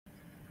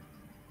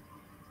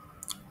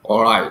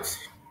All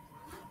right,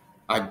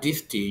 at this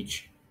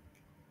stage,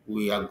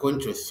 we are going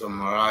to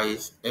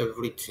summarize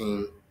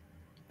everything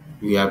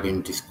we have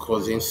been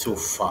discussing so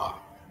far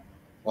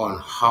on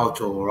how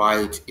to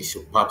write a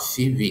superb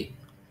CV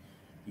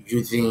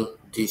using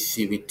this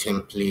CV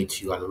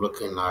template you are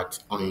looking at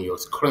on your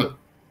screen.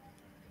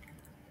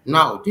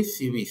 Now, this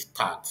CV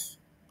starts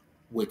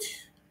with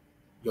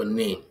your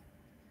name.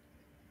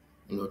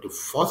 The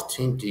first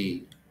thing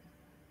the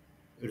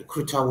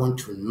recruiter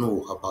wants to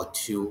know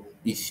about you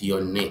is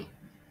your name.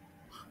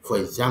 For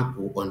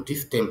example, on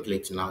this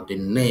template now, the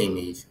name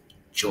is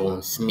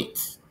John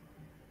Smith.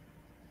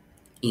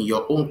 In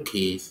your own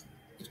case,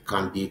 it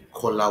can be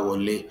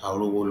Kolawole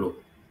Arowolo.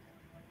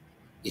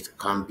 It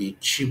can be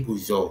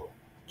Chibuzo,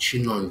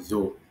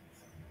 Chinonzo.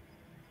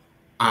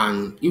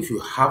 And if you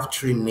have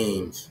three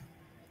names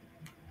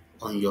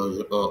on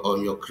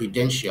your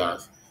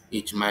credentials,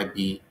 it might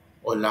be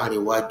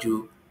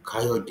Olarewaju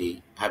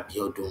Kayode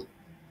Abiodun.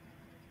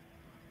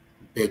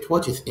 But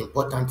what is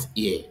important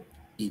here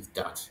is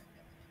that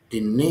the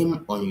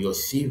name on your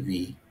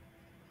CV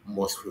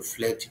must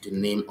reflect the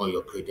name on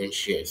your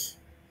credentials.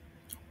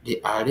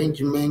 The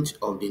arrangement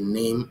of the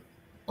name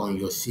on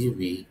your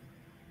CV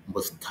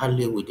must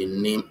tally with the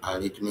name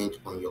arrangement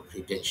on your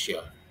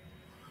credential.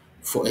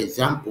 For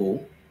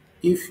example,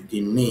 if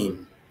the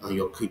name on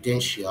your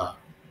credential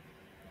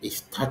is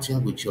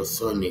starting with your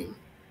surname,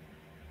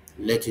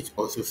 let it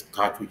also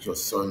start with your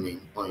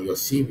surname on your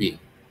CV.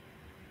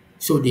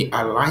 So the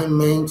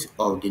alignment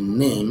of the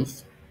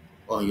names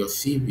on your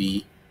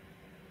CV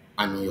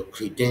and on your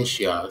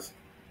credentials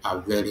are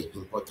very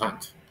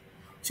important.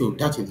 So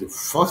that is the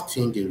first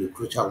thing the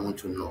recruiter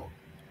wants to know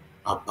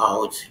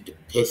about the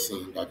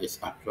person that is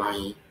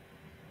applying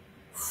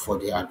for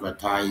the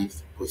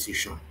advertised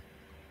position.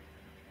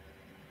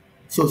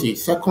 So the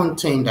second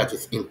thing that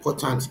is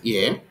important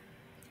here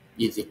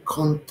is the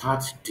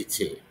contact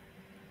detail.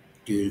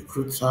 The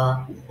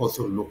recruiter will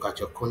also look at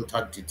your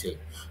contact detail.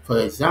 For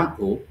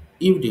example,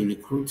 if the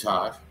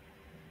recruiters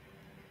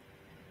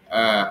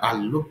are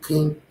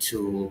looking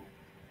to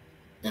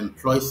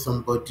employ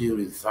somebody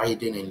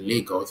residing in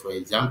Lagos, for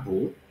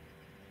example,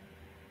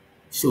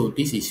 so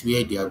this is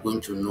where they are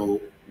going to know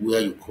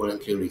where you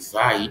currently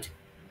reside.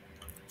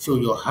 So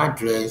your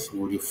address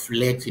will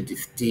reflect the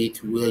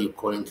state where you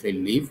currently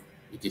live.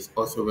 It is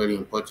also very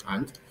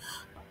important,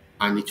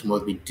 and it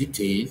must be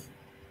detailed.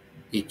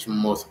 It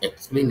must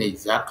explain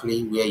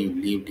exactly where you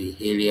live, the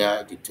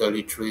area, the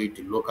territory,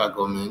 the local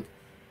government.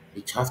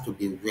 It has to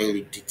be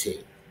very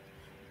detailed.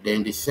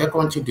 Then the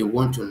second thing they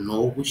want to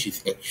know, which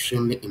is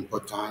extremely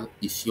important,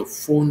 is your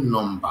phone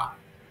number.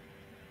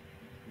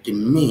 The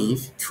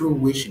means through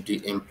which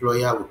the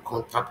employer will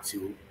contact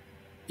you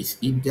is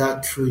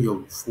either through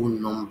your phone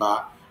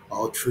number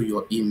or through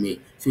your email.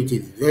 So it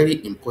is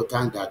very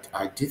important that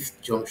at this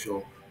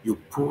juncture you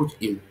put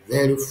a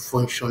very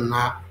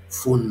functional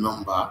phone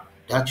number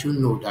that you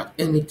know that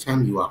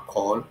anytime you are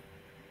called,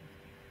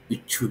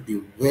 it should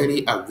be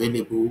very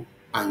available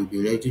and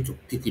you'll be ready to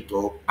pick it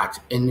up at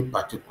any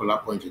particular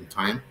point in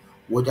time,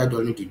 whether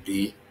during the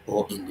day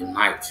or in the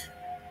night.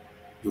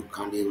 You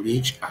can be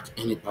reached at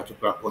any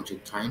particular point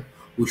in time.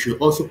 We should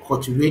also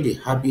cultivate the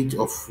habit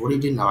of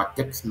reading our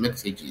text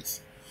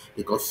messages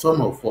because some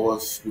of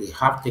us we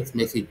have text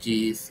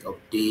messages of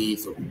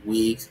days, of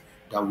weeks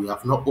that we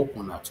have not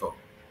opened at all.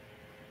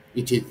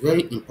 It is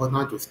very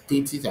important to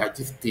state it at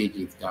this stage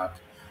is that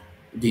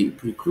the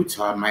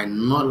recruiter might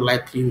not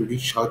likely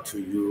reach out to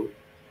you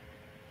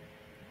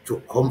to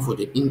come for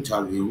the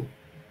interview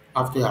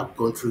after you have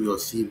gone through your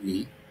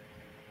CV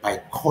by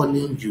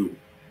calling you.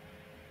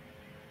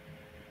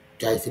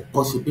 There is a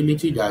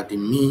possibility that the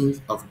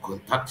means of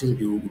contacting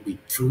you will be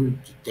through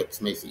the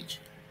text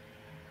message.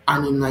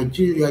 And in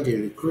Nigeria, the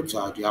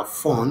recruiter, they are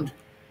fond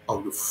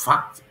of the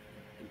fact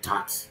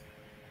that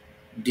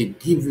they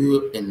give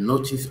you a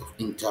notice of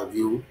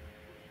interview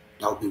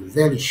that will be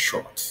very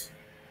short.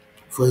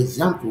 For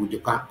example, they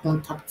can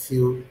contact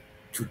you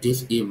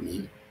today's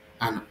evening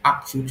and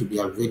ask you to be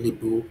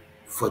available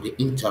for the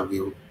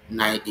interview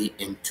 9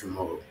 a.m.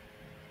 tomorrow.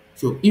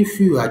 So if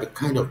you are the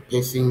kind of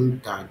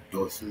person that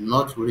does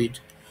not read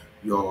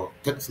your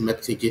text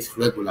messages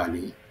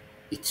regularly,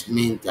 it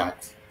means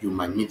that you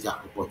might miss that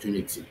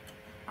opportunity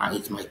and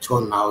it might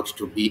turn out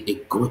to be a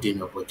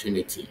golden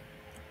opportunity.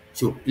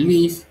 So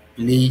please,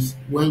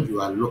 when you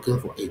are looking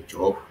for a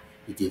job,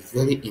 it is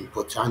very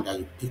important that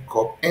you pick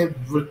up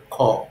every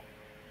call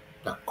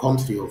that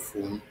comes to your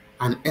phone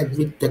and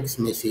every text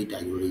message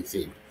that you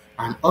receive.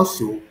 And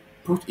also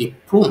put a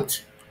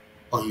prompt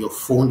on your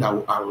phone that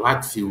will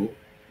alert you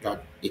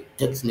that a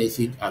text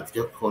message has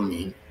just come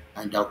in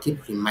and they'll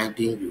keep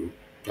reminding you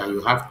that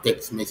you have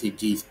text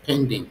messages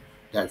pending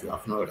that you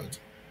have not read.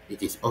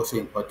 It is also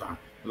important.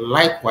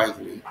 Likewise,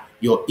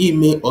 your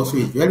email also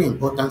is very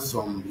important.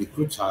 Some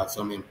recruiters,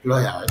 some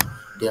employers,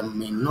 they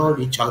may not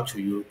reach out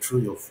to you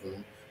through your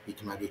phone.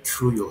 It might be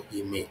through your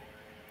email.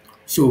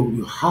 So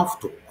you have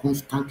to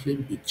constantly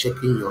be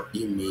checking your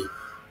email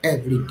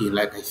every day.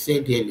 Like I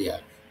said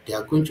earlier, they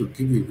are going to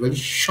give you very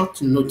short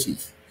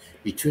notice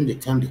between the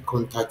time they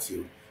contact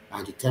you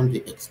and the time they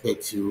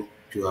expect you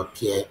to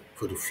appear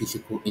for the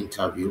physical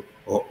interview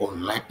or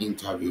online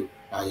interview,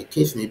 as the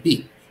case may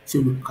be. So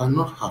you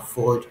cannot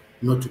afford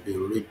not to be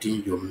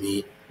reading your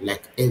mail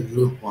like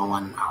every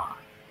 1 hour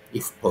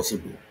if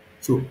possible.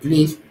 So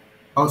please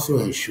also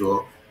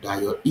ensure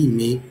that your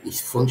email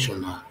is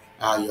functional,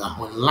 you are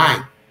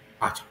online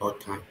at all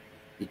time.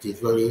 It is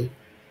very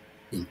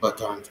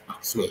important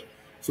as well.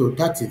 So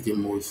that is the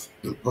most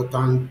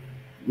important,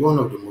 one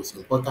of the most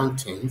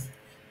important things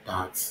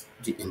that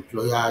the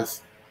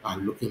employers are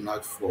looking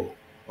out for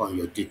on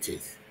your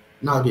details.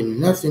 Now, the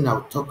next thing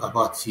I'll talk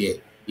about here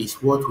is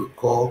what we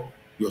call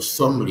your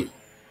summary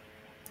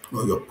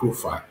or your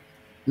profile.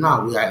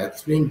 Now, we are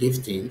explaining these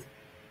things.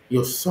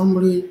 Your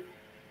summary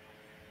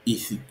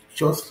is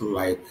just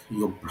like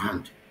your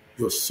brand.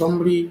 Your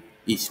summary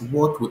is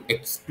what will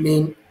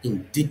explain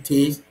in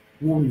details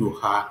who you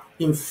are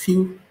in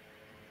few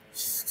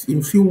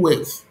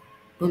words.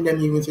 Don't let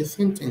me even say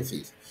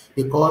sentences,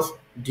 because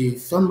the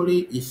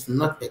summary is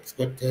not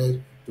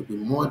expected to be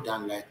more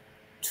than like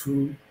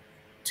two,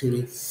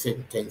 three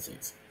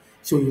sentences.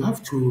 So you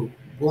have to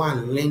go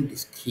and learn the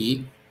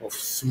skill of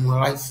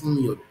summarizing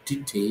your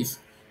details,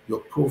 your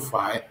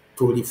profile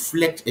to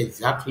reflect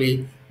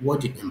exactly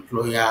what the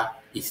employer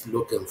is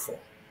looking for.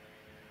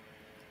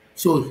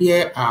 So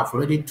here I've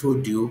already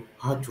told you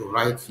how to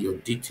write your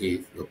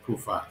details, your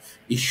profile.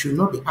 It should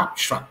not be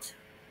abstract.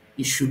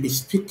 It should be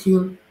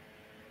speaking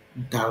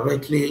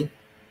directly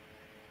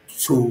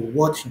to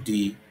what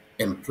the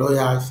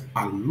employers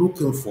are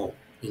looking for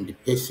in the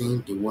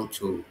person they want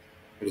to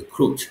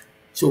recruit.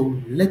 So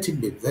let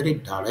it be very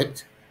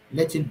direct,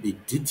 let it be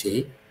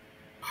detailed,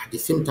 at the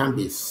same time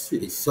be a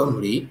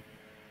summary,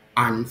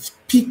 and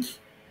speak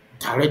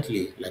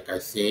directly, like I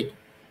said,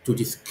 to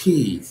the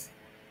skills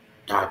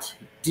that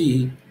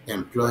the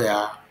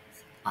employer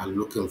are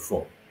looking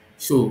for.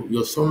 So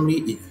your summary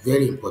is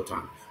very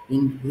important.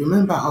 And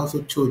remember, I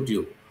also told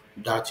you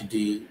that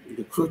the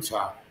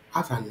recruiter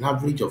has an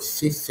average of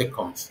 6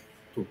 seconds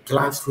to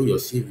glance through your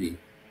CV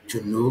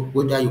to know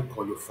whether you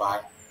qualify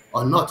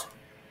or not.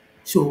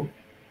 So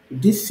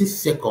these 6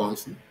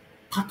 seconds,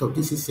 part of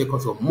these 6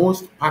 seconds, or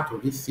most part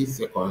of these 6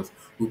 seconds,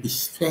 will be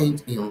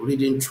spent in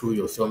reading through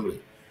your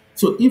summary.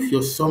 So if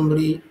your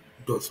summary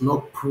does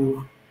not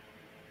prove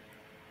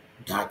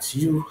that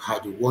you are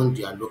the one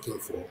they are looking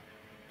for,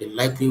 the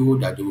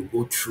likelihood that they will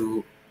go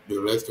through the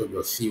rest of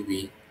your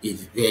CV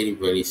is very,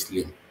 very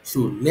slim. So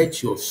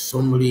let your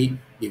summary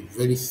be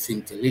very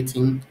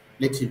scintillating,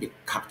 let it be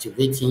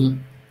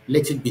captivating,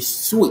 let it be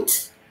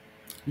sweet,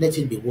 let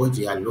it be what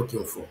they are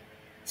looking for.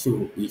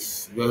 So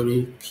it's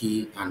very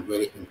key and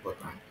very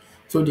important.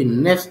 So the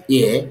next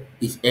here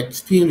is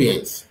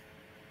experience.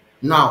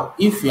 Now,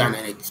 if you are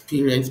an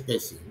experienced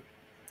person,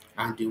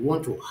 and they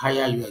want to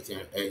hire you as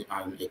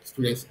an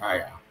experienced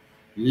hire,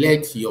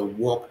 let your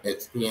work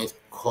experience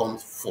come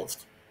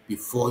first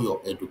before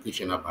your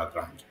educational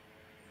background.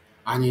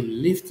 And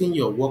in listing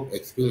your work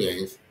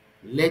experience,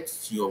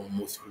 let your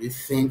most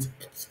recent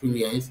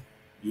experience,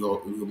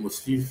 your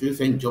most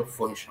recent job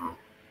function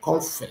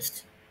come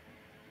first,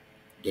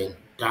 then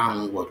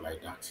downward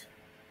like that.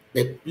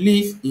 But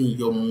please, in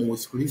your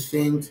most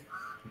recent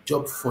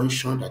job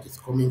function that is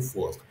coming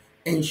first,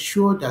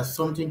 ensure that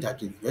something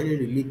that is very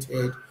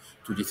related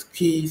to the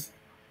skills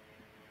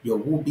your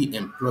would-be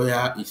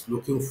employer is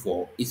looking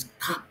for is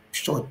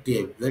captured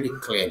there very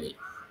clearly.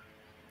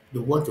 They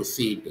want to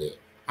see it there.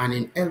 And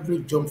in every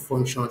job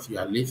functions you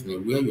are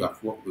listening where you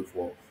have worked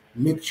before,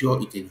 make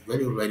sure it is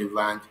very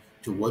relevant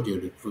to what the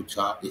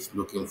recruiter is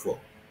looking for.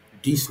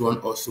 This one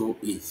also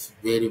is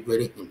very,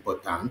 very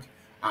important,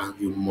 and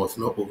you must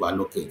not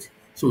overlook it.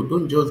 So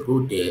don't just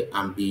go there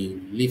and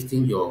be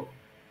listing your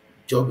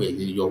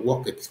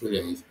work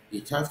experience.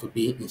 It has to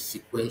be in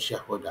sequential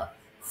order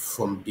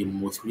from the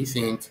most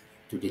recent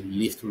to the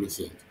least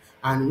recent.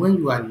 And when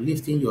you are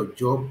listing your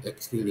job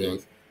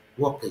experience,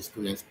 work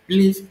experience,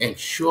 please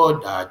ensure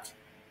that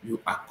you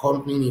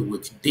accompany it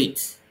with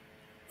dates.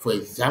 For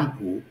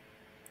example,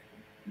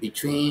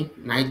 between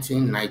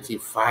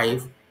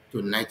 1995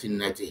 to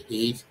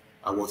 1998,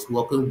 I was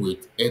working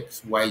with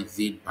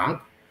XYZ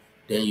Bank.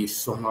 Then you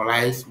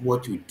summarize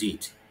what you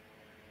did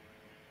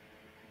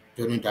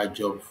during the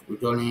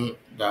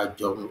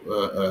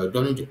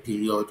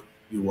period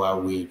you were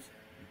with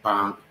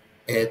bank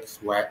X,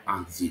 Y,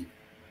 and Z.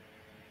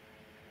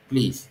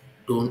 Please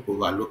don't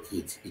overlook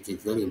it. It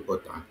is very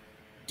important.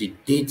 The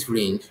date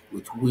range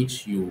with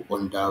which you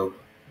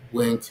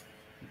underwent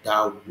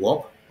that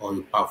work or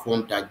you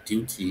performed that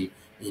duty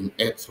in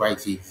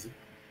XYZ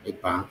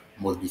bank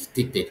must be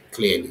stated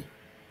clearly.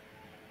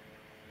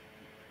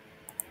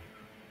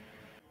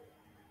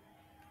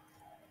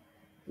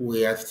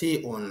 We are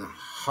still on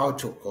how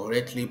to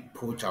correctly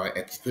put our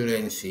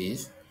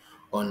experiences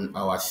on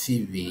our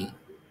CV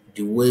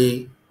the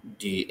way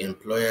the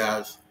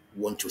employers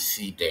want to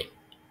see them.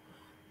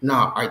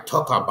 Now, I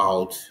talk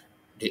about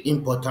the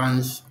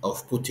importance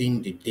of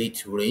putting the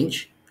date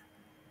range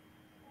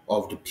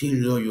of the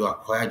period you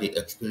acquired the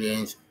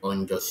experience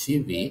on your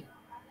CV.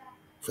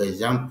 For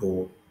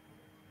example,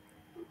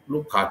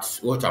 look at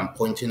what I'm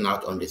pointing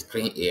out on the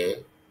screen here.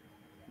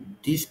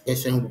 This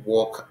person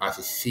worked as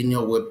a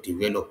senior web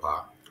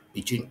developer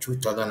between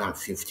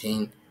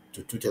 2015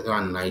 to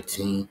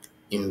 2019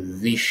 in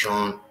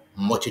Vision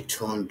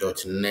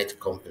Multitone.net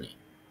company.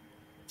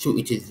 So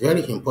it is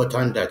very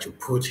important that you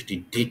put the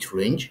date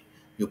range,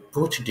 you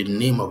put the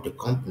name of the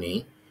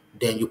company,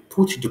 then you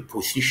put the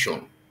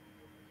position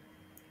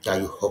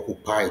that you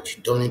occupied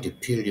during the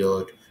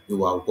period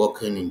you are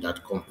working in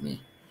that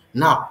company.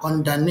 Now,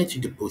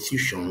 underneath the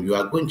position, you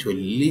are going to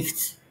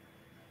list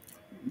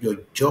your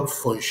job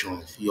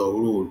functions, your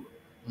role,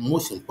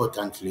 most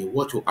importantly,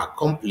 what you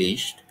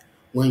accomplished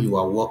when you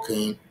are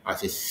working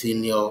as a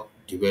senior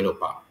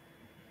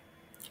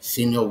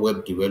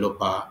web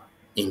developer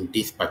in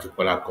this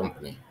particular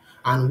company.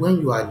 And when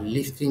you are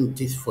listing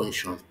these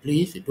functions,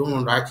 please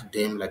don't write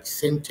them like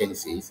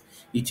sentences.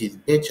 It is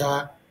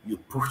better you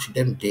put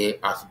them there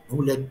as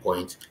bullet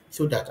points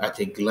so that at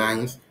a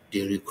glance,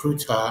 the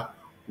recruiter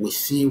will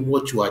see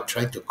what you are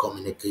trying to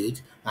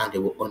communicate and they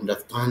will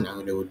understand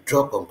and they will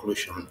draw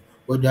conclusion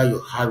whether you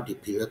have the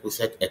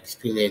prerequisite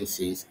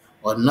experiences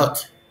or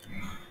not.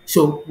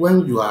 So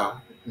when you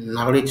are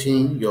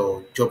narrating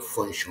your job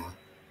function,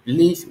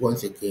 please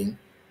once again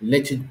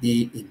let it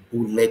be in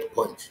bullet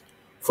points.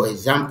 For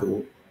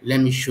example, let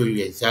me show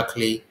you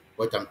exactly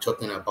what I'm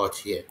talking about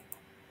here.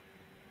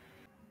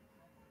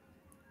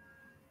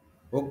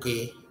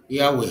 Okay,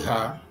 here we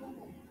are.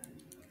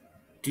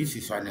 This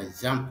is an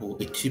example,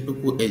 a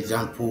typical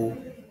example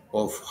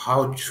of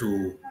how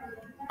to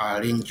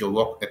arrange your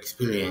work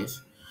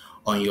experience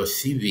on your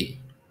CV.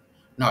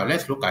 Now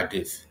let's look at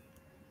this.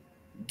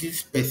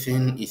 This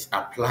person is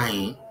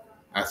applying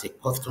as a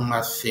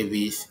customer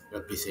service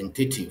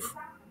representative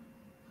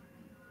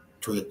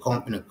to a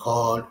company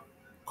called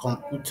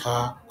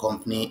Computer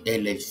Company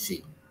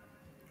LLC.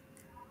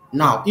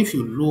 Now, if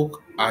you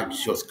look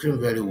at your screen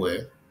very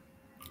well,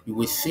 you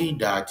will see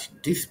that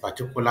this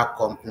particular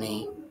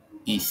company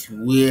is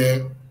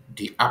where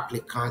the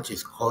applicant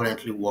is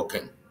currently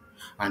working.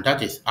 And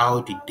that is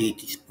how the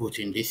date is put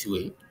in this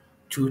way,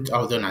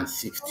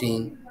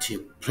 2016 till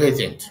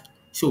present.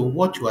 So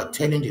what you are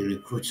telling the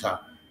recruiter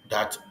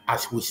that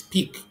as we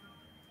speak,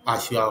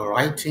 as you are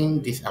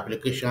writing this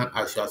application,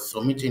 as you are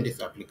submitting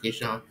this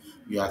application,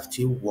 you are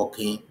still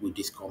working with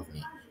this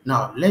company.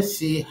 Now, let's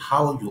see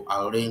how you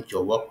arrange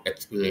your work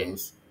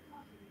experience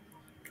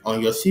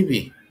on your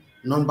CV.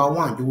 Number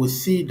one, you will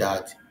see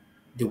that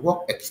the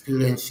work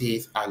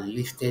experiences are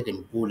listed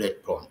in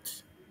bullet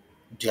points.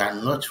 They are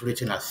not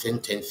written as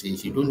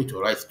sentences. You don't need to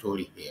write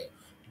story here.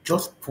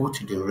 Just put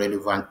the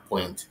relevant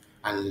point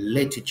and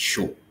let it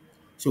show.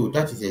 So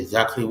that is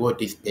exactly what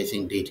this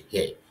person did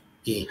here.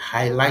 He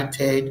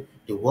highlighted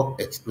the work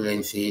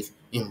experiences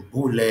in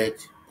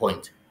bullet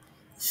point.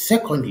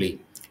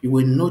 Secondly, you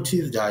will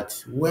notice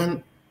that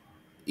when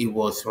he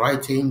was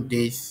writing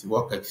this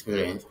work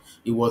experience,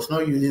 he was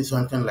not using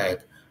something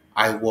like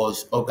I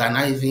was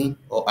organizing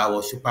or I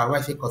was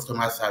supervising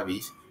customer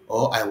service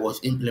or I was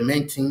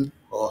implementing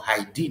or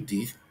I did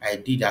this, I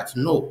did that.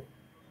 No,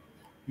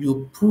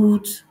 you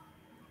put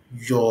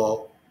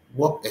your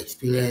work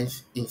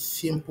experience in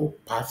simple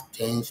past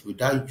tense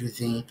without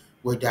using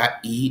whether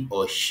he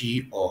or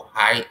she or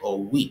I or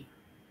we.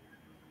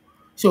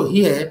 So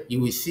here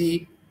you will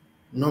see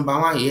number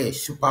one here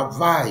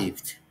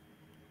supervised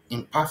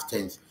in past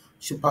tense,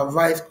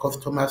 supervised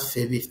customer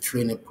service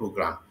training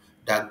program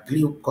that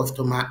grew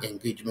customer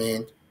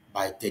engagement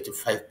by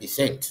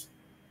 35%.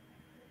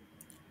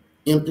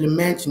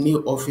 Implement new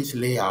office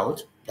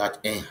layout that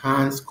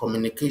enhance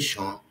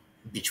communication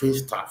between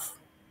staff.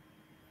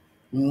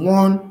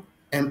 Won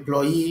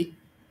Employee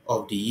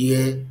of the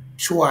Year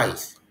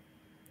twice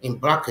in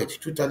bracket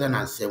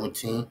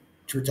 2017,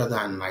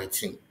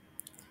 2019.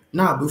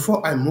 Now,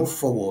 before I move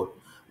forward,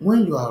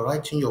 when you are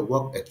writing your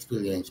work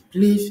experience,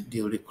 please,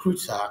 the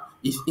recruiter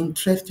is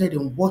interested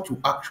in what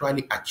you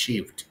actually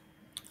achieved.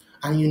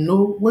 And you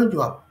know, when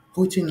you are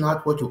putting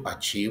out what you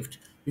achieved,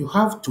 you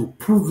have to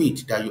prove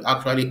it that you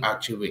actually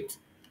achieve it.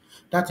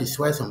 That is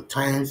why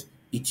sometimes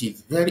it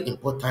is very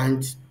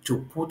important to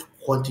put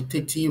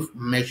quantitative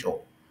measure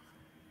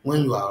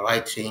when you are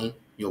writing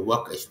your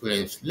work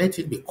experience. Let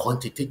it be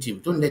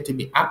quantitative, don't let it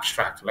be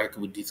abstract like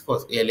we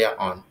discussed earlier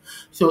on.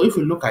 So if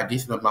you look at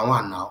this number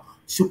one now,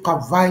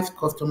 supervised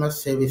customer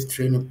service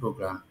training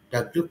program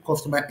that grew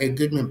customer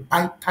engagement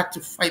by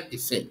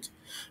 35%.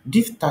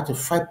 This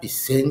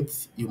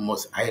 35%, you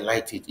must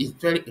highlight it. It's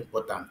very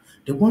important.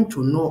 They want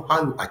to know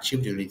how you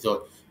achieve the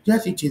result.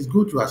 Yes, it is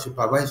good you are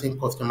supervising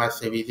customer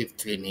services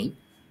training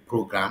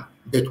program,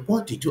 but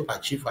what did you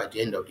achieve at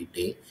the end of the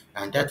day?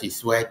 And that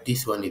is why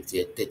this one is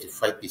there,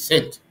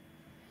 35%.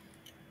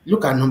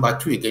 Look at number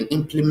two again,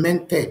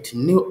 implemented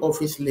new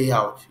office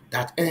layout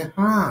that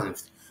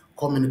enhanced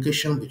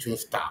communication between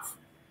staff.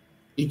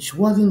 It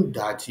wasn't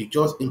that you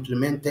just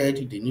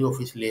implemented the new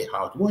office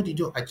layout. What did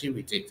you achieve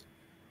with it?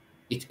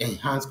 It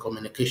enhanced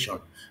communication.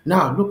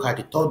 Now look at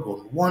the third one,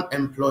 one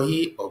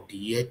employee of the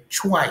year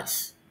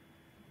twice.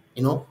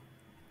 You know,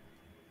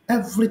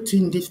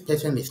 Everything this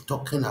person is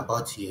talking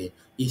about here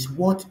is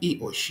what he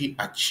or she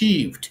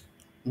achieved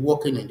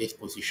working in this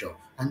position,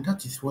 and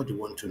that is what they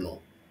want to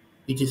know.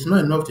 It is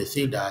not enough to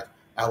say that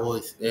I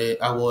was in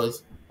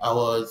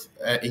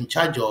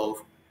charge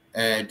of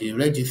the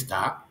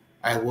register.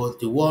 I was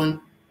the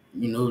one,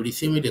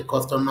 receiving the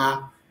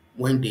customer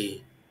when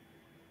they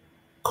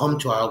come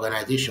to our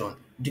organization.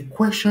 The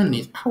question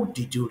is, how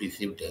did you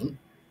receive them?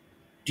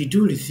 Did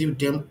you receive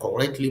them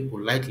correctly,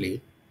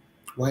 politely?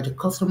 Were the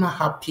customer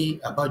happy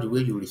about the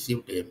way you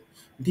received them?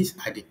 These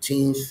are the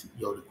things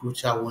your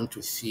recruiter want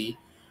to see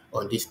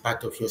on this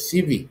part of your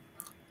CV.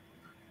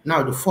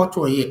 Now, the fourth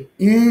one here,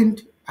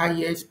 earned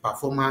highest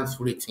performance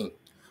rating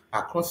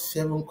across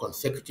 7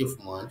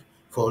 consecutive months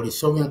for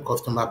resolving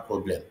customer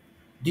problem.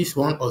 This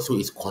one also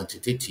is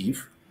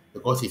quantitative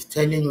because it's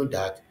telling you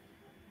that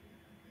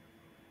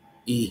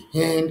he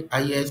earned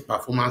highest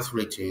performance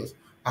ratings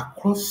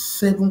across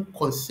 7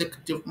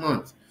 consecutive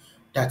months.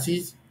 That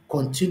is,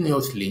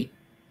 continuously,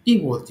 he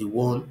was the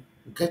one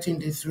getting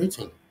this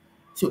rating.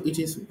 So it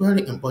is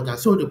very important.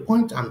 So the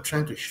point I'm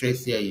trying to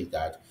stress here is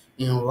that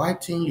in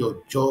writing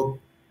your job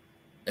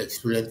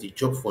experience, the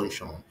job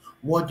function,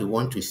 what they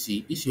want to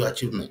see is your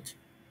achievement.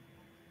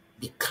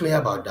 Be clear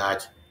about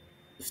that.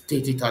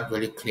 State it out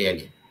very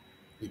clearly.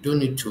 You don't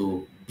need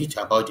to beat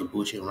about the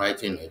bush in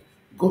writing it.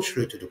 Go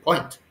straight to the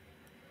point.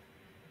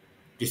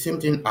 The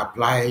same thing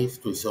applies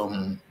to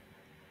some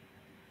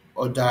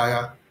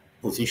other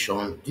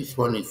position. This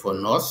one is for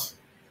nurse.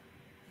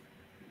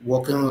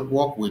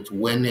 Work with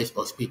Wellness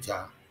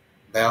Hospital,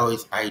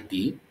 BIOS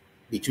ID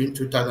between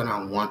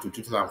 2001 to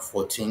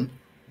 2014.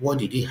 What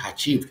did he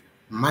achieve?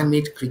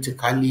 Manage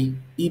critically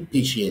ill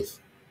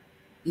patients.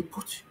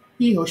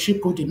 He or she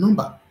put the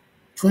number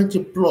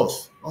 20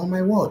 plus. Oh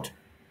my word.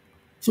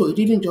 So it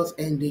didn't just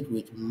end it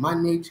with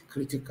manage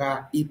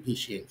critical ill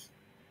patients,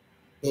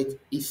 but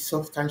it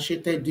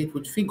substantiated it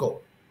with figure.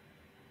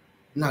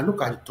 Now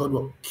look at the third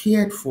one.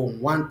 Cared for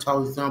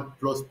 1,000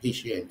 plus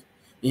patients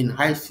in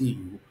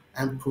ICU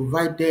and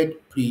provided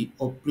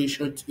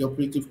pre-operation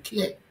operative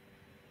care.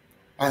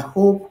 I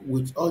hope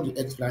with all the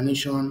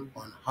explanation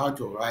on how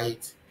to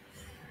write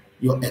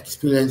your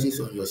experiences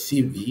on your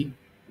CV,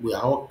 we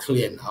are all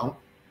clear now,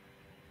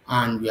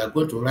 and we are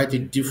going to write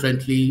it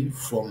differently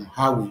from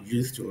how we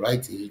used to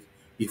write it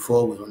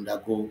before we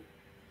undergo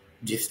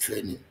this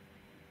training.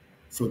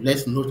 So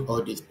let's note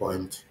all these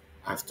points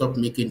and stop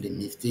making the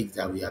mistakes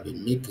that we have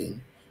been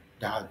making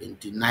that have been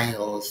denying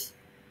us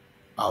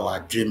our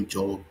dream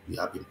job we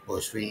have been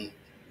pursuing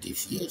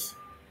these years.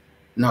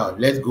 Now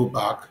let's go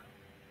back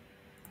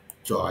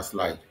to our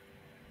slide.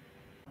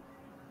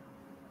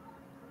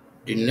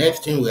 The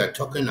next thing we are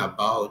talking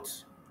about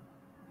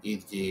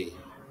is the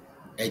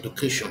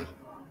education,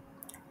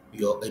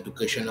 your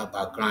educational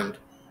background.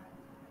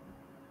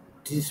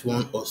 This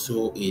one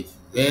also is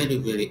very,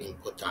 very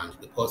important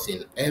because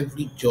in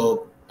every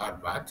job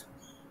advert,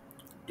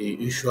 they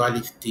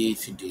usually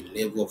state the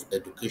level of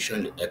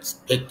education they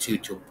expect you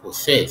to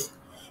possess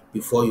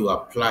before you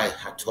apply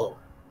at all.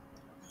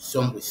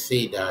 Some will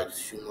say that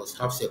you must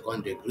have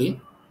second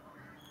degree.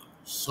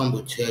 Some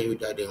will tell you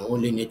that they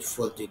only need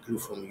first degree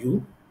from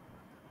you.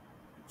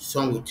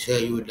 Some will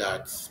tell you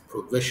that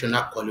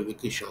professional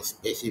qualifications,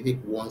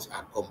 specific ones,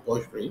 are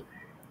compulsory.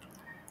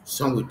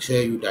 Some will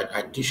tell you that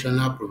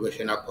additional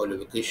professional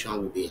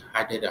qualification will be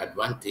added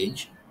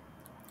advantage.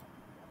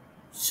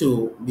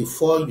 So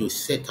before you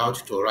set out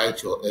to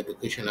write your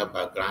educational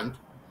background,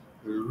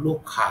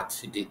 look at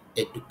the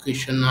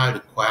educational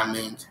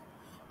requirement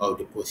of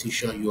the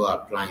position you are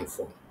applying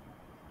for.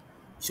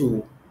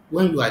 So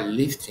when you are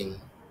listing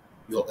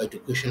your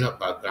educational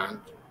background,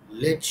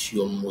 let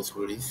your most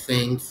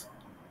recent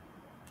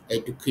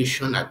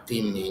education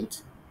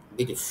attainment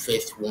be the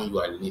first one you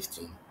are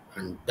listing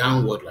and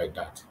downward like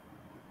that.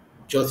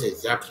 Just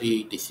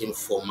exactly the same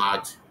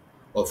format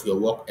of your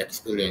work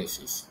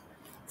experiences.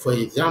 For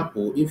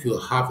example, if you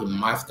have a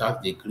master's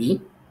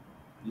degree,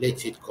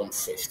 let it come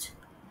first.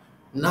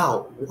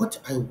 Now, what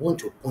I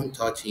want to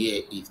point out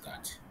here is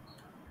that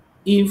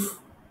if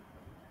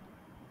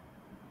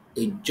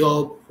a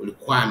job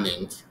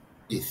requirement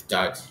is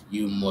that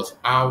you must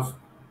have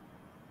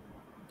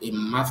a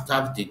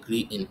master's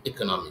degree in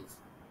economics,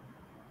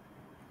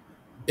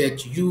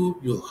 but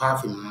you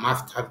have a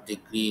master's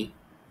degree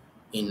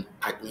in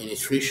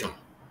administration,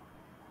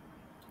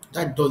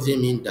 that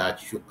doesn't mean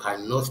that you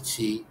cannot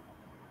still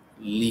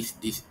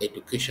list this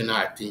educational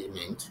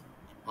attainment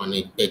on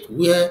it. But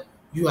where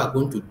you are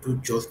going to do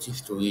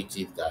justice to it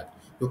is that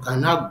you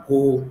cannot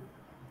go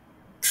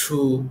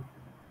through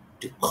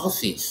the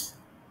courses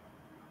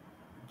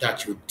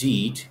that you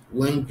did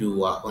when you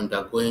were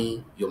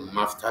undergoing your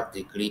master's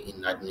degree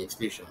in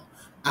administration,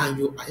 and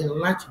you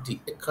highlight the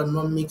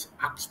economics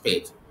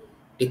aspect,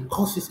 the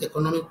courses,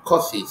 economic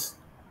courses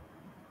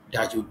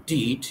that you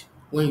did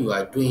when you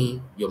are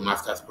doing your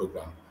master's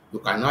program. You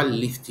cannot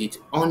list it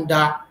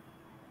under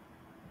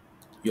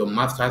your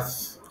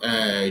master's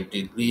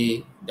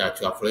degree that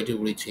you have already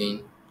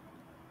written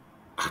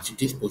at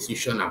this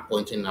position I'm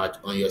pointing out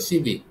on your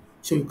CV.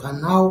 So you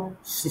can now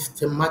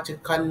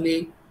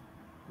systematically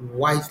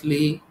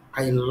wisely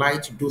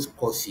highlight those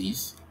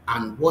courses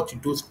and what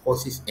those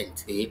courses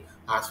entail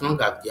as long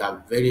as they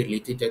are very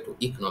related to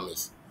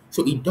economics.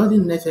 So it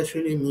doesn't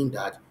necessarily mean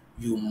that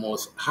you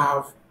must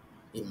have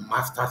a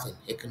master's in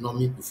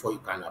economics before you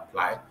can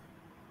apply,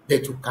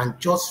 but you can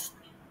just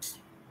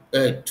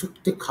to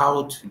take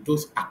out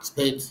those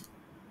aspects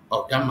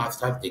of that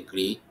master's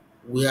degree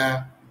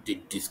where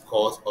they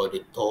discuss or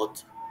they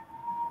taught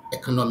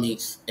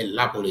economics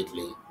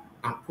elaborately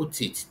and put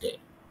it there.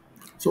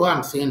 So what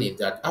I'm saying is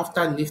that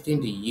after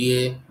listing the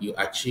year you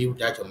achieved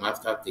that your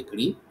master's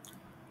degree,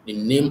 the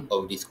name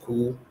of the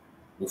school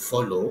will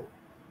follow,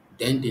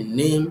 then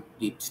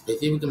the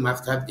specific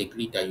master's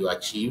degree that you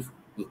achieve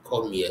will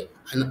come here.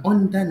 And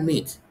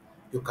underneath,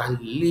 you can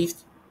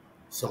list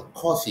some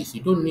courses.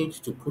 You don't need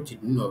to put the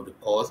name of the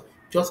course,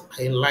 just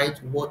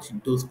highlight what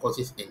those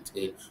courses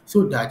entail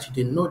so that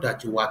they know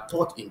that you are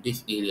taught in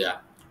this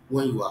area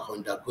when you are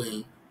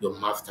undergoing your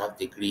master's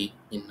degree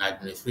in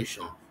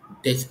administration,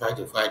 despite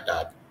the fact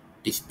that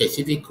the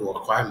specific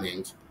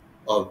requirement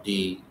of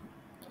the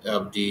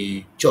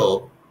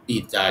job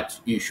is that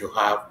you should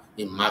have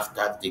a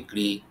master's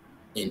degree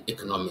in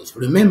economics.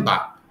 Remember,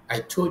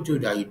 I told you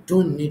that you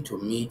don't need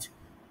to meet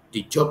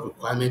the job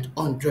requirement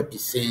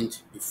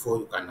 100% before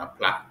you can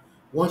apply.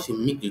 Once you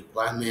meet the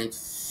requirement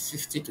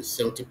 60 to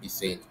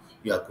 70%,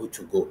 you are good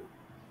to go.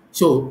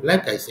 So,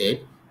 like I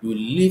said, you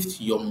list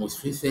your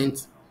most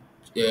recent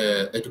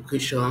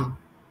education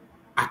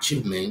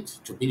achievement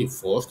to be the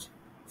first,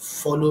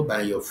 followed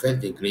by your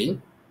first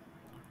degree.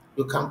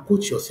 You can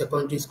put your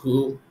secondary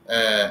school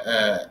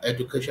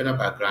educational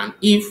background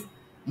if,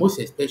 most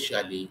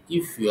especially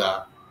if you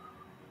are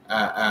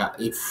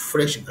a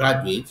fresh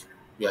graduate,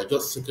 you are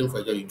just seeking for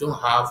a job, you don't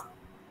have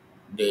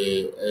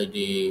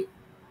the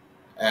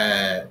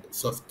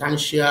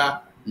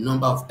substantial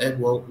number of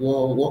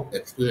work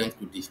experience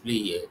to display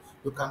here.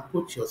 You can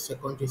put your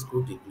secondary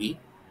school degree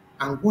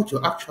and what you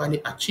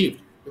actually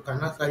achieved. You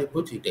can actually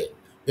put it there.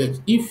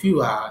 But if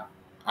you are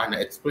an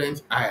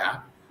experienced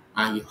hire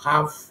and you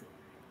have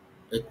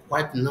a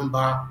quite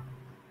number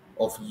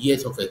of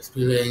years of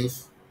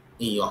experience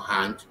in your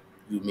hand,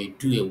 you may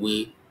do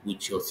away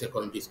with your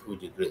secondary school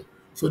degree.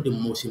 So the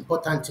most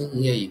important thing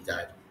here is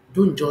that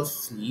don't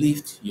just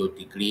list your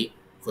degree,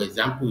 for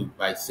example,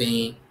 by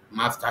saying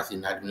Masters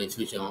in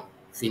Administration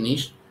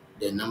finish,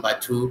 then number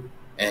two,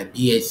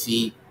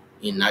 BSc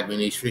in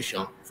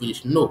Administration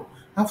finish. No,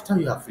 after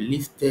you have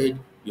listed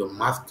your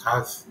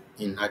Masters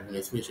in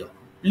Administration,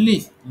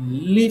 please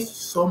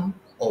list some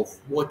of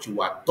what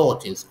you are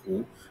taught in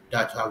school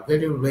that are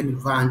very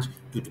relevant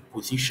to the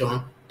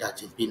position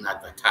that is being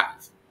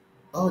advertised.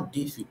 All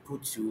this will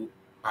put you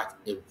at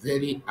a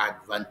very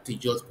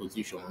advantageous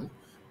position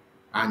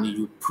and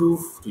you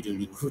prove to the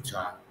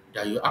recruiter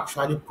that you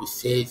actually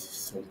possess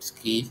some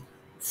skills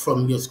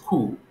from your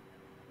school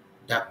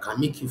that can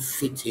make you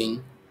fit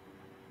in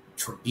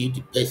to be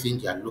the person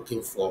they are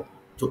looking for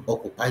to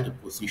occupy the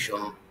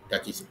position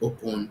that is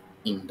open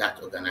in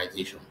that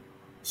organization.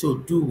 So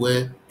do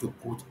well to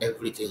put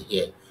everything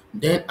here.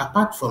 Then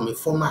apart from a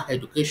formal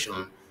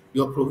education,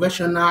 your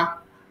professional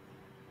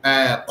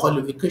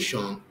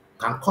qualification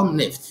can come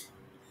next,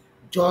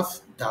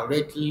 just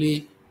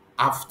directly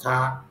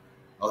after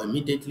or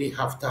immediately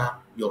after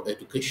your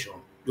education.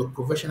 Your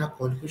professional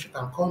qualification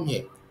can come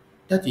here.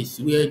 That is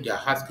where they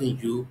are asking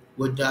you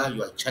whether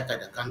you are a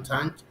chartered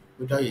accountant,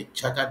 whether you're a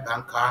chartered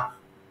banker.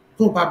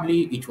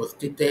 Probably it was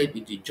stated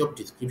in the job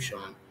description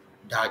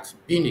that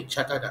being a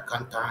chartered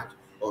accountant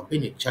or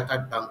being a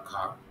chartered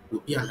banker will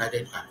be an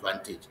added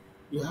advantage.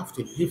 You have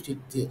to lift it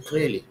there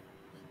clearly.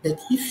 But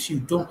if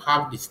you don't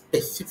have the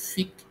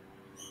specific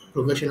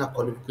professional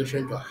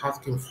qualification you're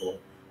asking for,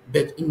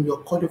 but in your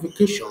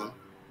qualification,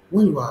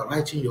 when you are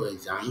writing your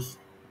exams,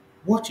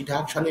 what you're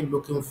actually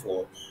looking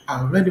for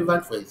are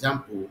relevant, for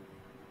example,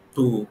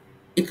 to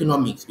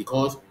economics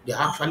because they're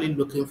actually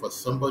looking for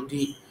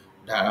somebody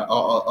that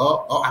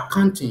or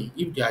accounting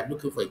if they are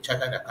looking for a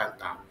chartered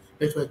accountant,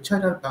 but for a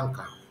chartered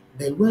banker.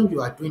 Then when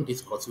you are doing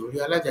this course, you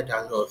realize that there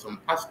are some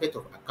aspect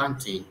of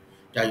accounting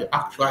that you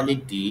actually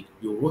did,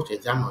 you wrote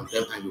exam on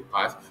them and you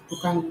passed, you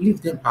can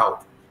leave them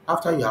out.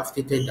 After you have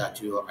stated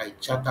that you are a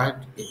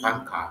chartered a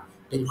banker,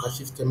 then you can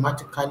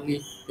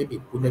systematically maybe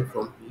pull it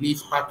from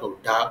list part of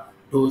that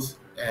those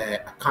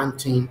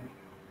accounting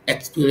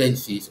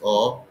experiences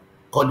or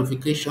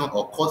qualification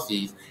or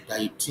courses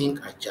that you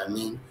think are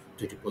germane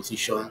to the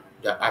position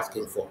they're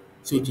asking for.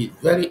 So it is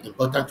very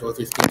important to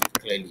also state it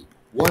clearly.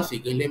 Once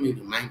again, let me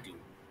remind you,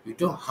 you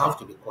don't have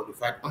to be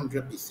qualified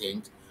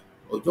 100%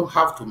 or you don't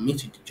have to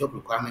meet the job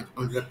requirement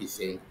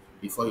 100%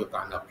 before you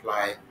can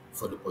apply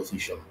for the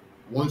position.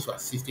 Once you are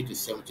 60 to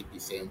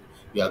 70%,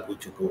 you are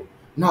good to go.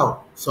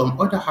 Now, some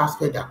other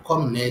aspects that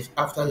come next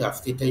after you have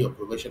stated your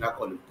professional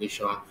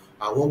qualification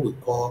are what we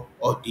call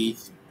all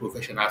these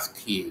professional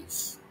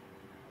skills.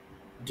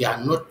 They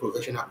are not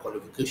professional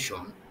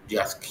qualification, they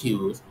are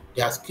skills.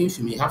 They are skills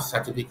you may have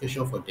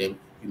certification for them,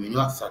 you may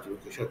not have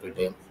certification for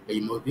them, but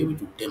you must be able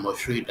to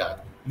demonstrate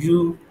that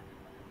you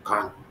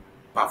can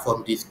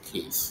perform these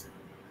skills.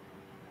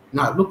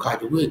 Now look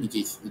at the way it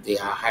is they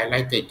are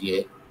highlighted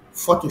here.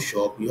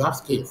 Photoshop, you have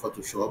skill in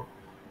Photoshop.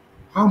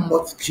 How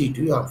much skill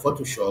do you have in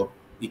Photoshop?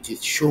 It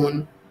is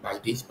shown by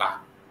this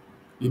bar.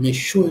 You may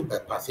show it by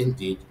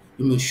percentage.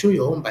 You may show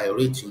your own by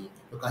rating.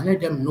 You can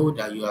let them know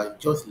that you are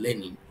just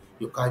learning.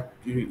 You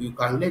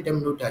can let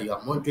them know that you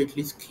are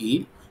moderately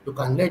skilled. You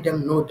can let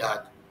them know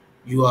that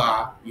you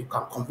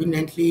can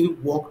conveniently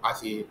work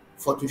as a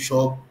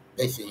Photoshop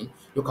person.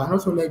 You can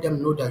also let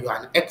them know that you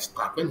are an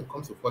expert when it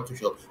comes to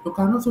Photoshop. You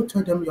can also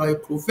tell them you are a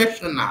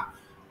professional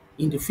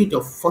in the field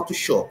of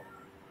Photoshop.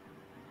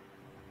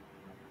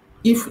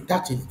 If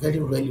that is very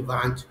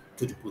relevant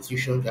to the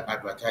position you're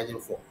advertising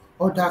for.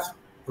 Other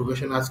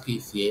professional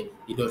skills here,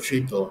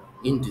 Illustrator,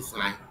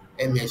 InDesign,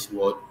 MS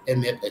Word,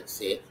 MS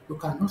Excel, you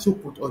can also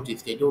put all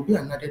this there. There will be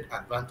another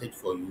advantage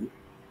for you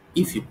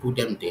if you put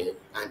them there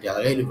and they are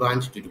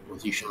relevant to the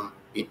position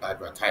you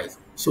advertise.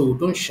 So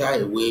don't shy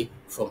away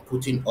from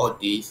putting all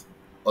this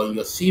on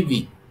your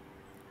CV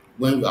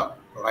when you are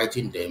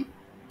writing them.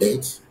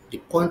 But the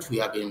point we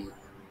have been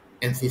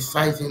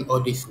emphasizing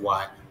all this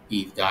while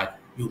is that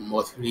you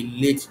must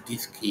relate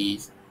this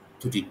case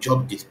to the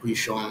job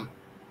description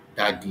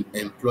that the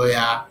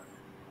employer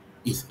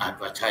is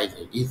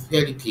advertising. It's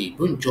very key.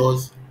 Don't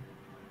just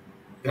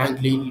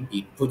blindly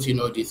be putting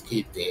all these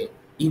case there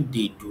if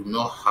they do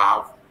not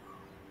have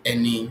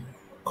any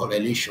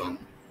correlation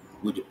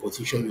with the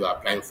position you are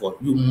applying for.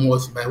 You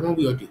must, by one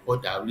way or the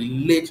other,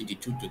 relate the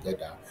two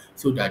together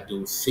so that they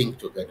will sync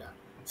together.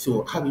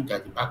 So have it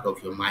at the back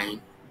of your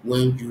mind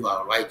when you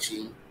are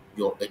writing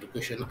your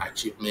education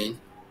achievement,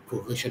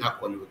 professional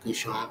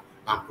qualification,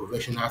 and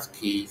professional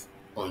skills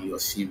on your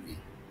CV.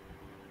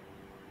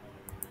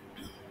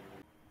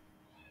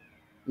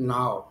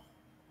 Now,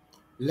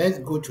 let's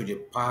go to the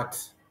part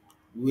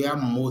where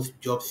most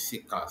job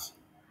seekers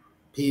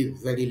pay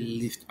very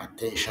least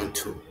attention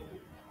to,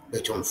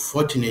 but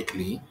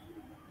unfortunately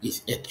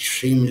is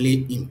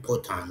extremely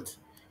important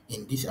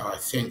in this our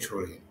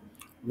century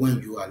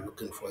when you are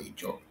looking for a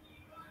job.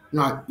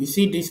 Now, you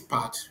see this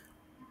part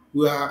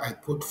where I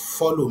put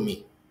follow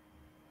me.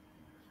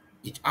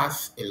 It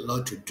has a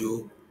lot to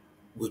do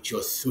with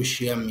your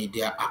social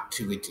media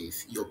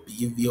activities, your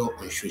behavior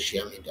on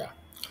social media.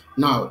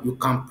 Now, you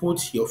can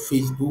put your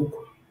Facebook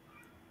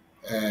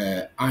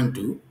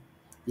handle,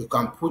 you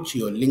can put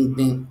your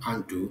LinkedIn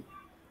handle,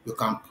 you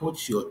can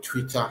put your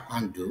Twitter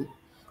handle,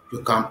 you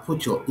can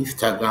put your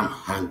Instagram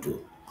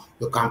handle.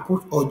 You can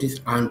put all these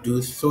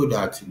handles so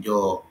that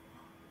your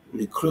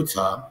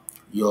recruiter,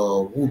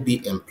 your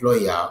would-be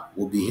employer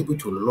will be able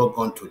to log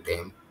on to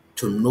them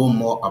to know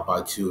more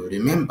about you.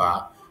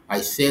 Remember,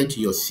 I said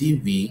your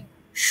CV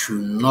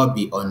should not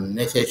be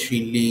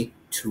unnecessarily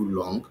too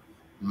long,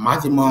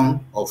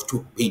 maximum of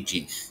 2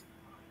 pages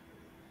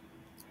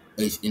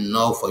is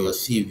enough for your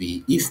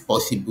CV. If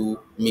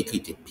possible, make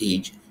it a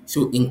page.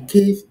 So in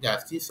case there are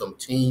still some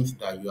things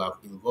that you have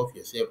involved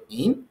yourself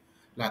in,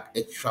 like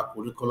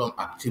extracurriculum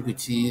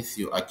activities,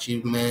 your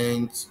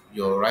achievements,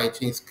 your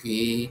writing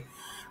skill,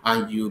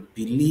 and you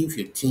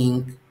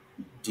think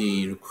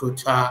the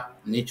recruiter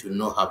need to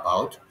know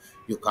about,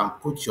 you can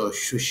put your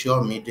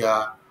social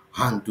media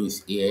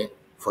handles here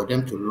for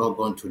them to log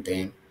on to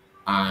them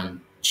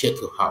and check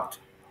you out.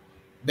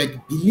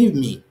 But believe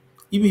me,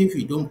 even if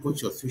you don't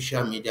put your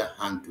social media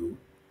handle,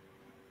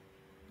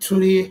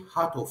 3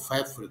 out of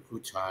 5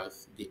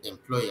 recruiters, the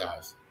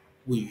employers,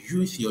 will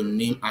use your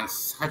name and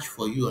search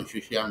for you on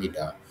social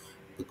media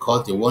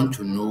because they want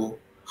to know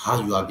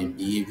how you have been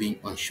behaving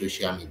on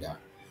social media.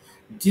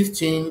 This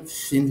thing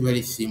seems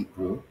very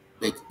simple,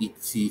 but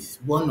it is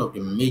one of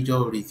the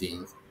major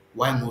reasons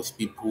why most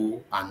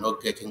people are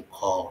not getting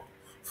called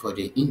for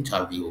the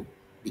interview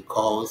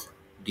because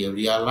they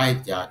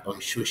realize that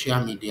on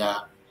social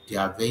media they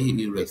are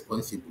very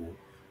irresponsible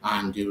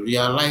and they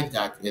realize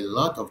that a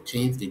lot of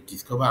things they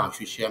discover on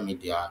social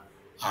media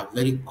are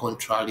very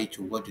contrary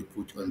to what they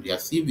put on their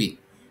CV.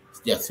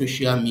 Their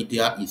social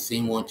media is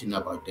saying one thing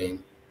about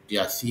them,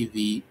 their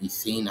CV is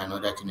saying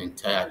another thing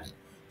entirely.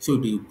 So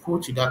they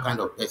put that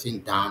kind of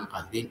person down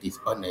as being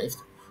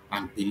dishonest,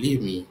 and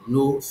believe me,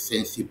 no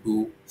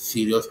sensible,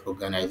 serious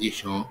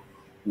organization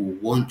will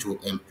want to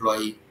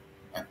employ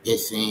a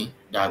person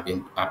that have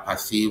been are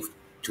perceived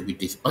to be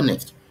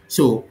dishonest.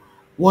 So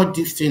what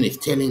this thing is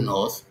telling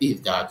us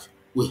is that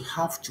we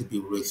have to be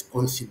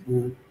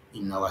responsible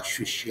in our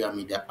social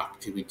media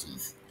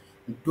activities.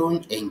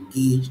 Don't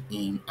engage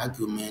in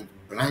argument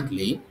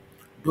blindly.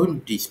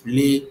 Don't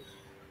display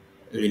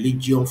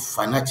religion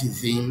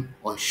fanaticism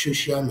on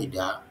social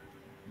media.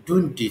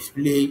 Don't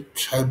display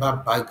tribal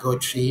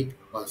bigotry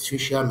on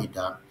social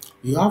media.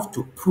 You have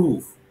to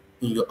prove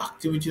in your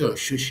activity on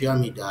social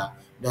media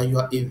that you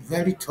are a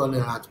very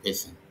tolerant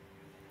person.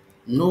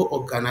 No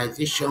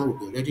organization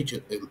will be ready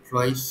to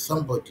employ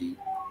somebody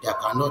that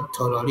cannot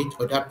tolerate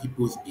other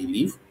people's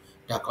belief,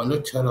 that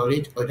cannot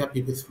tolerate other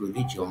people's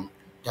religion,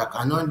 that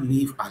cannot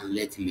live and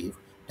let live,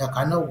 that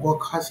cannot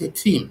work as a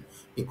team.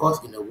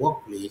 Because in a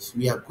workplace,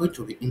 we are going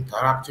to be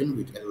interacting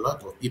with a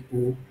lot of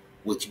people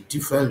with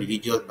different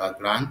religious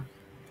background,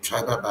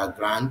 tribal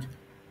background,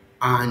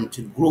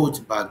 and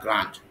growth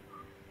background.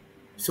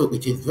 So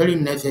it is very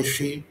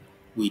necessary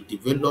we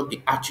develop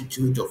the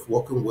attitude of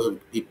working well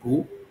with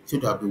people so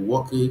that we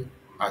working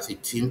as a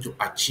team to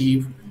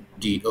achieve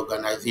the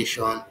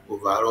organization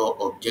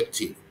overall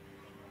objective.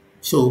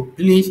 So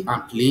please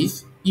and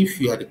please, if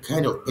you are the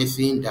kind of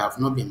person that have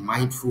not been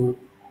mindful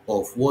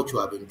of what you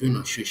have been doing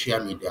on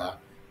social media,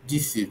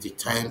 this is the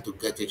time to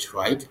get it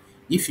right.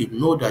 If you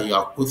know that you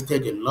have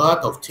posted a lot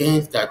of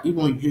things that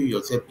even you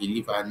yourself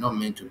believe are not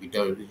meant to be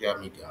done on social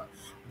media,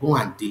 go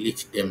and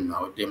delete them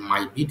now. There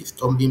might be the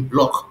stumbling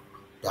block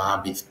that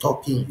have been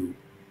stopping you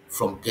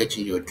from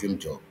getting your dream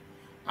job.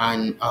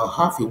 And I'll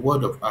have a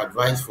word of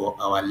advice for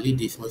our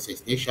ladies, most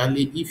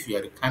especially if you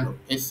are the kind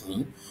of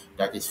person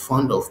that is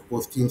fond of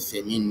posting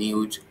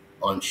semi-nude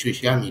on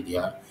social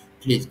media.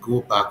 Please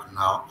go back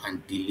now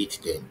and delete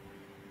them.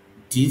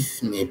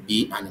 This may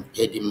be an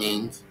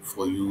impediment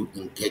for you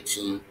in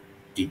getting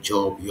the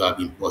job you have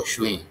been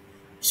pursuing.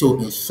 So,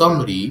 in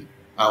summary,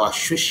 our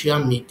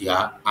social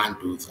media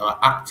handles, our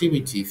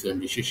activities on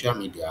the social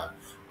media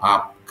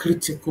are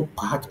critical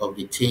part of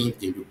the things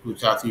the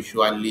recruiters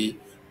usually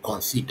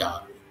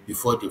consider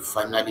before they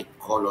finally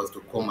call us to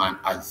come and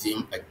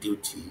assume a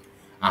duty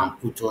and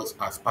put us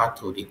as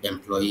part of the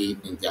employee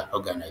in their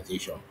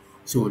organization.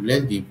 So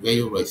let's be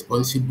very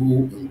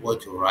responsible in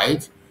what we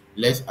write.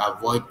 Let's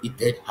avoid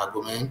heated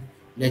argument.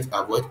 Let's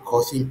avoid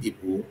causing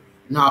people.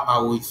 Now I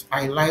will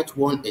highlight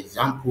one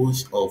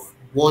examples of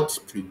what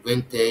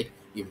prevented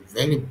a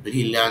very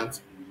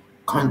brilliant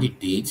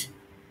candidate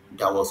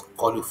that was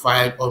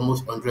qualified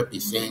almost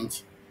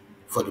 100%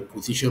 for the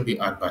position being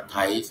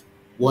advertised,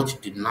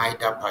 what denied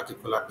that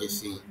particular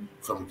person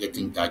from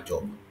getting that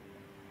job.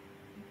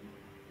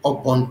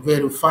 Upon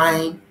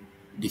verifying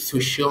the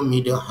social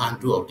media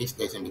handle of this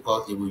person,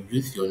 because they will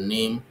use your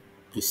name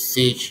to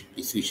search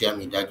the social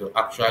media to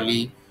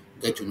actually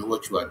get to know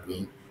what you are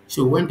doing.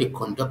 So when they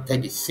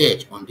conducted the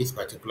search on this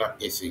particular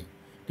person,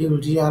 they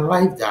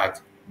realized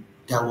that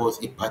there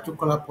was a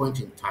particular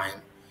point in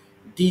time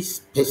this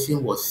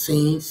person was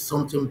saying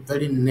something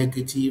very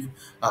negative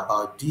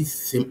about this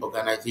same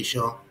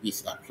organization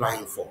is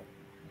applying for.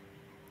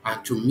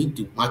 And to me,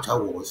 the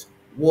matter was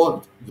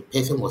what the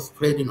person was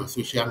spreading on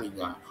social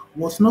media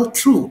was not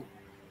true.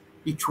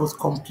 It was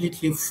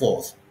completely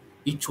false.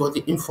 It was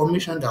the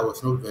information that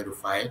was not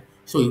verified.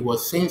 So he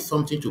was saying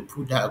something to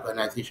put that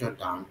organization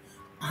down.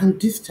 And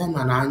this time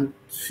around,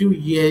 few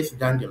years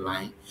down the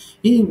line,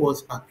 he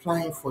was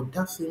applying for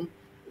that same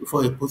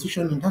for a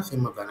position in that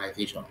same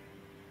organization.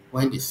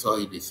 When they saw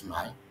it, they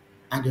smiled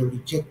and they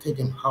rejected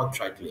him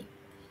outrightly.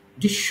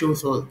 This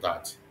shows us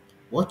that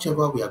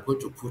whatever we are going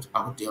to put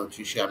out there on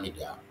social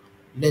media,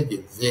 let's be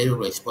very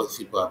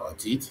responsible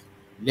about it.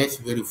 Let's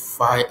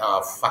verify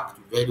our fact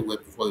very well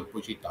before we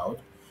push it out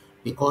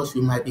because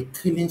we might be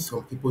killing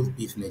some people's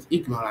business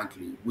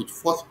ignorantly with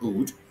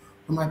falsehood.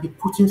 We might be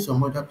putting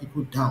some other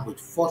people down with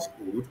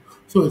falsehood.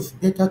 So it's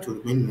better to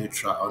remain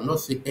neutral or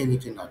not say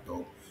anything at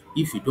all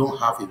if you don't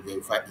have a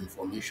verified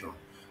information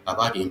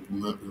about the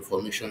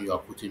information you are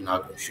putting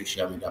out on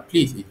social media.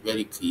 Please, it's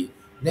very key.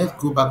 Let's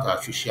go back to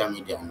our social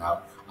media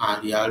now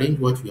and rearrange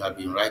what we have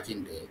been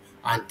writing there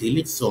and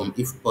delete some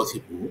if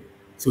possible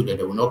so that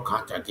they will not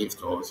count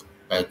against us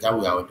by the time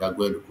we are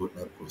undergoing the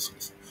recruitment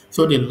process.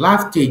 So the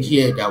last stage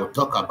here that I will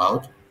talk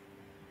about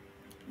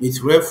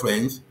is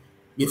reference.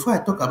 Before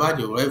I talk about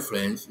the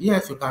reference,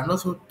 yes, we can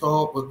also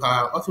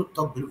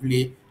talk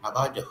briefly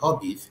about the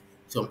hobbies.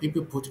 Some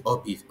people put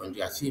hobbies on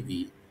their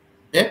CV,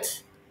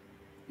 but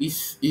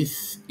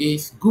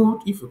it's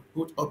good if you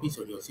put hobbies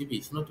on your CV.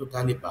 It's not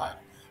totally bad,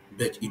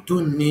 but you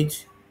don't need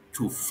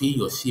to fill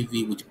your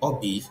CV with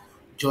hobbies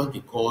just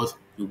because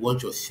you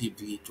want your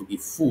CV to be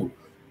full.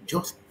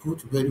 Just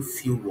put very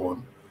few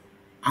one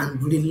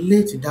and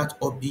relate that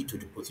hobby to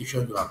the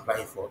position you are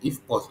applying for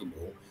if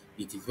possible.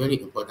 It is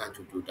very important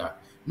to do that.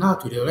 Now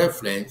to the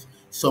reference,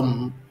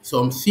 some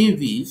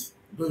CVs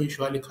don't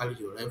usually carry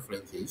the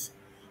references.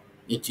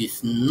 It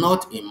is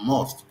not a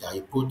must that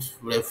you put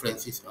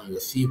references on your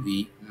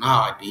CV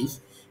nowadays,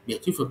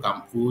 but if you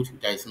can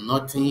put, there is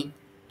nothing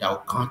that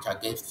will count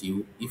against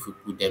you if you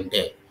put them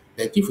there.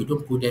 But if you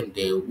don't put them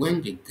there,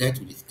 when they get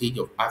to the stage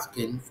of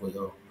asking for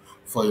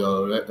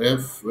your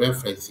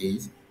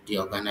references, the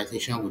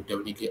organization will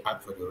definitely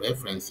ask for the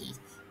references.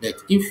 But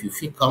if you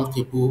feel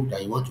comfortable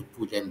that you want to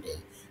put them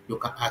there, you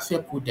can as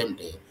well put them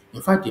there.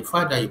 In fact, the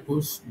fact that you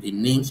put the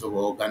names of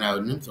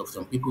names of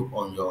some people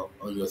on your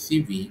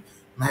CV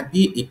might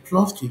be a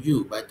plus to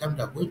you by the time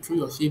they're going through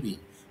your CV.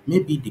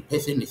 Maybe the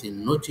person is a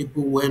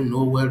notable,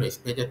 well-known,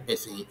 well-respected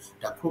person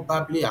that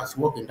probably has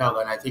worked in that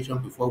organization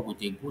before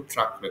with a good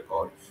track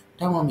record.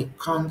 That one may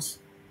count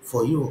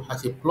for you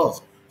as a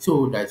plus.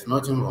 So there's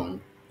nothing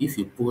wrong if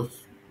you put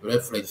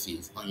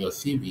references on your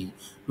CV.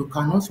 You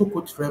can also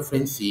put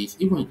references,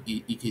 even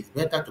it is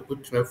better to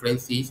put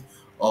references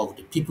of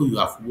the people you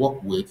have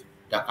worked with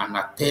that can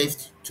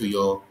attest to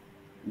your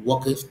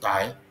working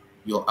style,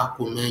 your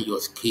acumen, your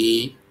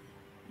skill,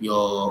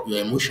 your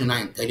emotional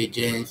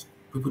intelligence,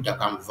 people that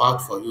can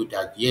vouch for you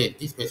that, yeah,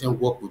 this person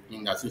worked with me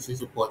in a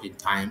so point in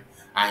time,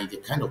 and is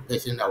the kind of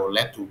person I would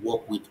like to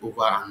work with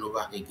over and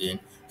over again.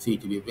 So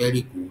it will be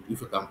very good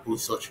if you can put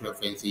such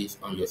references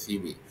on your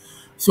CV.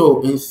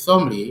 So in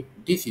summary,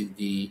 this is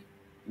the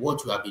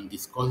what we have been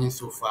discussing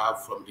so far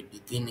from the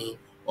beginning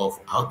of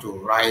how to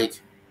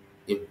write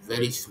a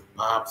very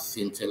superb,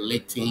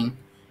 scintillating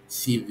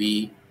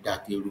CV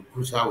that a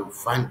recruiter will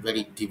find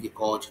very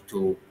difficult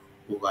to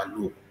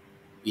overlook.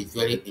 It's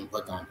very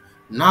important.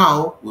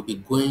 Now we'll be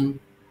going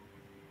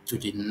to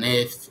the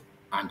next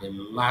and the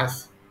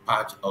last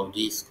part of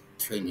this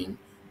training,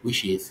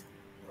 which is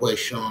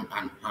question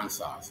and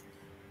answers.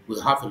 We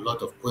have a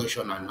lot of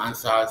question and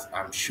answers.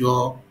 I'm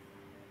sure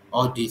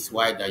all this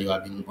while that you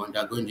have been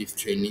undergoing this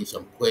training,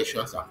 some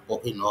questions are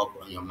popping up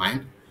on your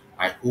mind.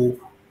 I hope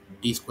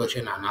this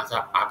question and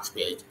answer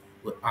aspect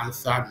will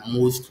answer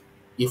most,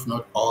 if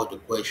not all, the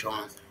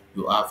questions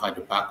you have at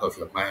the back of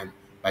your mind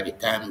by the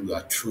time you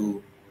are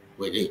through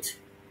with it.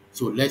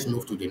 So let's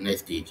move to the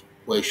next stage,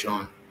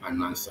 question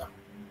and answer.